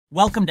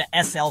Welcome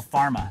to SL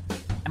Pharma.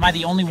 Am I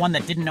the only one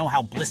that didn't know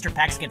how blister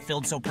packs get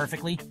filled so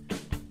perfectly?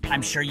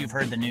 I'm sure you've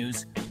heard the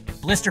news.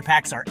 Blister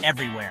packs are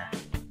everywhere.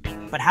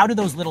 But how do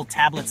those little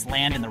tablets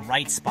land in the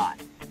right spot?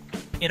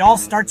 It all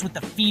starts with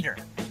the feeder.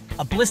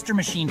 A blister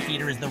machine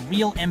feeder is the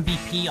real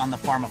MVP on the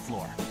pharma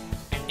floor.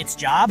 Its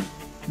job?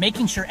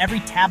 Making sure every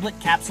tablet,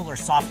 capsule, or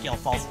soft gel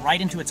falls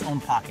right into its own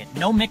pocket.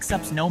 No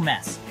mix-ups, no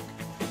mess.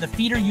 The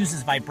feeder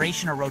uses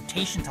vibration or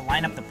rotation to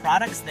line up the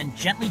products, then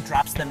gently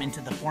drops them into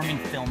the forming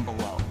film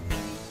below.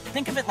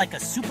 Think of it like a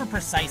super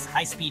precise,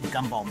 high-speed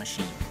gumball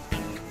machine.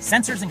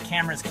 Sensors and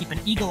cameras keep an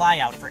eagle eye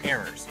out for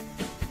errors.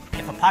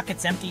 If a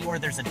pocket's empty or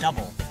there's a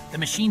double, the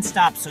machine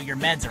stops so your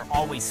meds are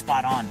always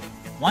spot on.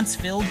 Once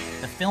filled,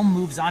 the film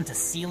moves on to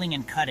sealing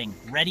and cutting,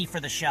 ready for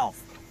the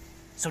shelf.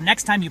 So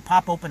next time you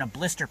pop open a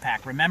blister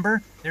pack,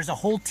 remember, there's a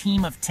whole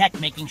team of tech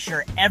making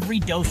sure every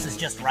dose is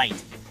just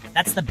right.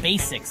 That's the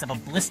basics of a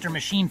blister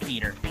machine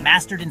feeder,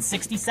 mastered in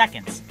 60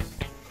 seconds.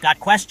 Got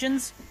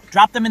questions?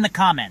 Drop them in the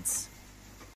comments.